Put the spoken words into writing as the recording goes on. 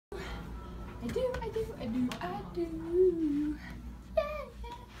I do. Yeah.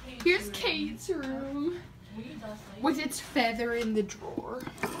 Here's Kate's room with its feather in the drawer.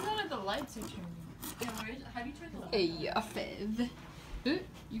 None of the lights are turning. Yeah, have you turned the lights Hey, a feather.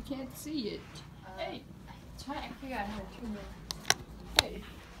 You can't see it. Hey, try to figure out how to turn the. Hey.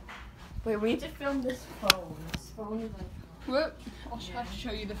 Wait, we need to film this phone. This phone is like. Whoop. I'll have to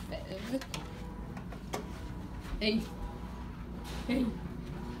show you the feather. Hey. Hey.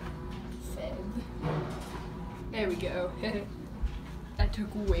 Feather. There we go. That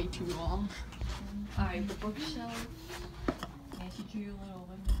took way too long. Alright, the bookshelf. Can I teach you a little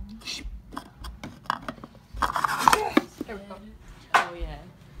window? There we go. Oh yeah.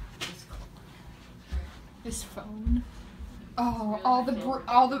 This phone. Oh,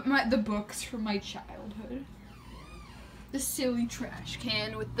 the books from my childhood. The silly trash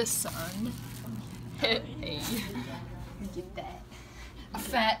can with the sun. Hey, look at that. A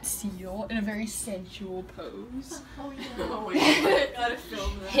fat seal in a very sensual pose. Oh yeah. Oh yeah. Gotta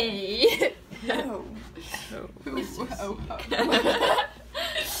film that. Hey. No.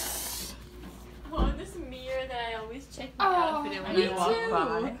 Oh, this mirror that I always check my outfit in when me I walk too.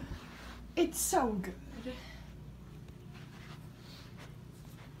 by. It's so good.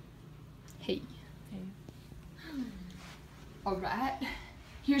 Hey. Alright.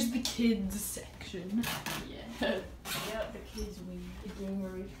 Here's the kids section. Yeah. Yeah, the kids win. The game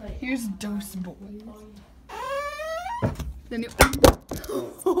where we play. Here's Dose Boys. Then it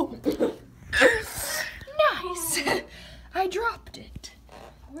nice. I dropped it.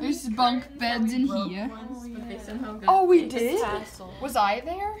 There's bunk beds in here. But they somehow got Oh, we fixed. did? Tassel. Was I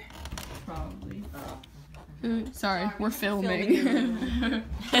there? Probably. Sorry, we're filming.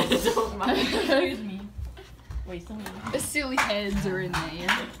 Don't mind. Excuse me. Wait, someone. The silly heads are in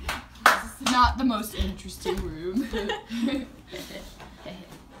there. Not the most interesting room.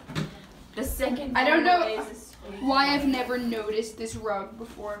 The second. I don't know doorway is a why I've never noticed this rug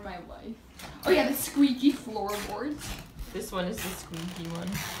before in my life. Oh yeah, the squeaky floorboards. This one is the squeaky one.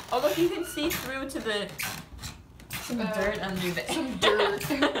 Oh look, you can see through to the dirt under there. Some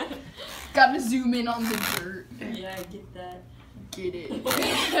dirt. Gotta zoom in on the dirt. Yeah, I get that. Get it.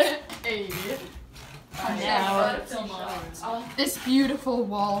 Hey. This beautiful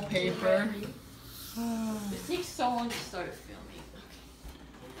wallpaper. It takes so long to start filming.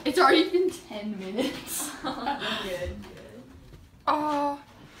 It's already been 10 minutes. Good. Oh,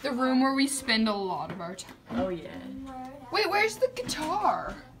 the room where we spend a lot of our time. Oh yeah. Wait, where's the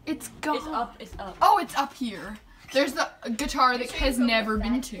guitar? It's gone. It's up. It's up. Oh, it's up here. There's the guitar that has never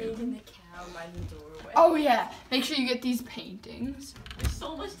been tuned. In the cow by the doorway. Oh yeah, make sure you get these paintings. There's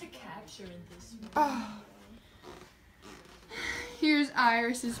so much to capture in this room. Oh. Here's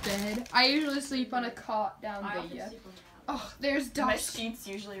Iris's bed. I usually sleep on a cot down there. Oh, there's My dust. sheets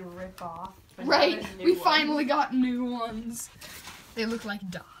usually rip off. But now Right, there's new we ones. finally got new ones. They look like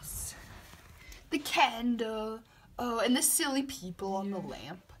dust. The candle. Oh, and the silly people on the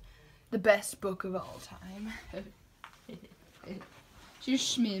lamp. The best book of all time. Here's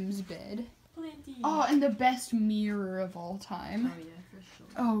Schmim's bed. Plenty. Oh, and the best mirror of all time. Oh yeah, for sure.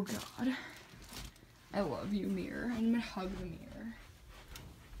 Oh god. I love you, mirror. I'm gonna hug the mirror.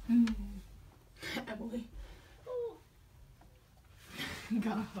 Emily.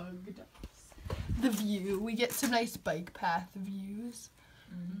 Gotta hug the view. We get some nice bike path views.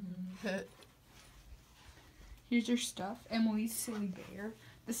 Here's your stuff. Emily's silly bear.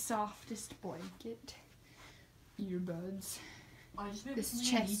 The softest blanket. Earbuds. This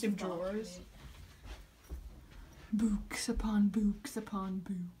chest of drawers. Books upon books upon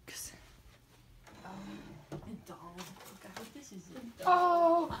books. And dolls. Look, I hope this is it.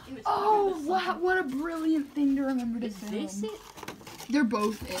 Oh, It was oh, something. wow, what a brilliant thing to remember to Is film. this it? They're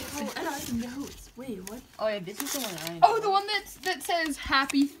both it. Oh, and I know it's. Wait, what? Oh yeah, this is the one I know. Oh, the one that says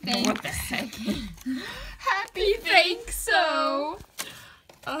happy thanks. What the heck? Happy thanks so.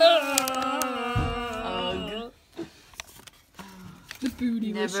 Ugh. The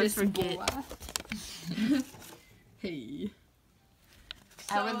booty Never forget. Hey.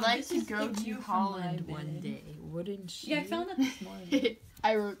 I would like to this is go the to view from Holland my one bed. day, wouldn't you? Yeah, I found that this morning.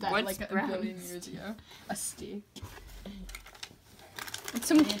 I wrote that What's like a brown billion stick? years ago. A stick. It's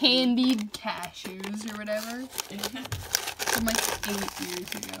some candied cashews or whatever. From like 8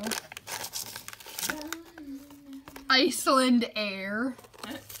 years ago. Iceland Air.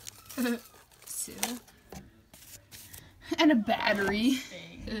 Still. And a battery.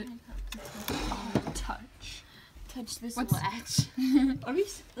 Oh, touch. Touch this What's- latch. Are we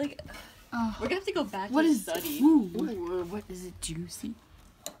like? Oh, We're gonna have to go back what to is study. Ooh. Ooh, what is it? Juicy.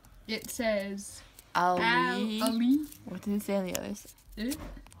 It says Ali. Ali. What did it say on the other side?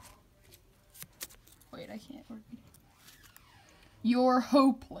 Wait, I can't read. You're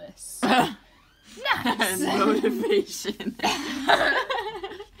hopeless. Nice. Motivation.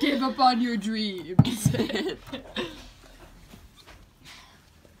 Give up on your dreams.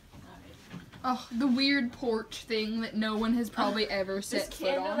 Oh, the weird porch thing that no one has probably ever This set foot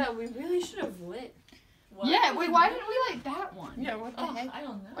candle on. that we really should have lit. Yeah, wait, why didn't we light that one? Yeah, what the heck? I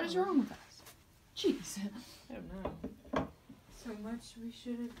don't know. What is wrong with us? Jeez. I don't know. So much we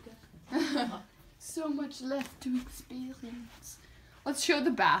should have done. So much left to experience. Let's show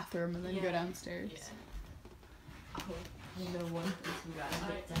the bathroom and then go Yeah. downstairs. Oh, you know one place we gotta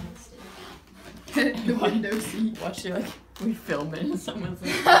get downstairs. The window seat. Watch it, like, we film it and someone's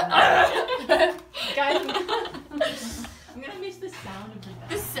like, Guys, I'm gonna miss the sound of the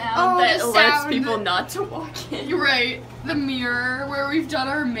the bath. sound Oh, that the alerts sound. people not to walk in. You're right. The mirror where we've done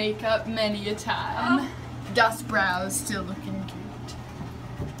our makeup many a time. Dust brows still looking cute.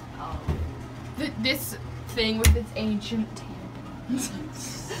 Oh. This thing with its ancient tampons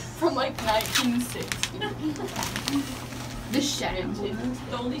from like 1960. The shampoo.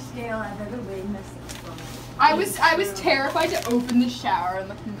 The only scale I've ever weighed myself from. I was terrified to open the shower and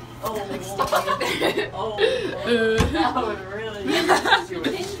look. Oh, that would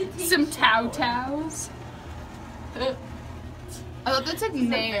really. Some towels. I thought that's like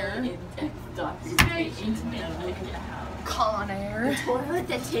Nair. Very intimate. Con Air. Toilet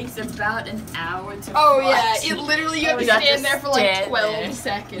that takes about an hour to Oh flush. yeah, it literally you have to You got stand to there for like stand 12 there.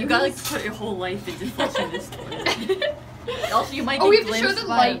 seconds. You gotta like put your whole life into flushing this toilet. Also, you might Oh, we get have to show glimpsed the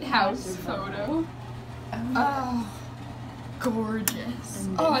by a lighthouse passerby. photo. Oh, gorgeous.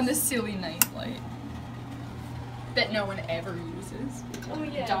 Oh, and the silly nightlight that no one ever uses. Oh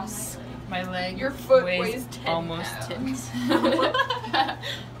yeah. Dusk. My leg. Your foot weighs 10 almost pounds. 10.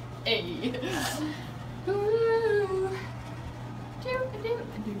 Hey. Ooh.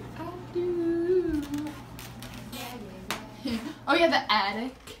 Do. Oh yeah, the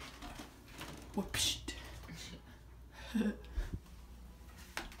attic. Whoops.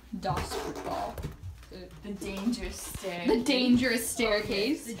 Das football. The dangerous stare. The dangerous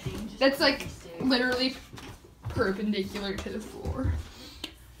staircase. That's like literally perpendicular to the floor.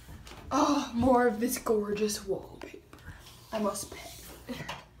 Oh, more of this gorgeous wallpaper. I must pay.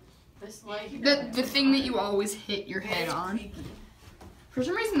 This like The thing that you always hit your head on. For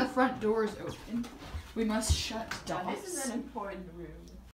some reason, the front door is open. We must shut This is doors. an important room.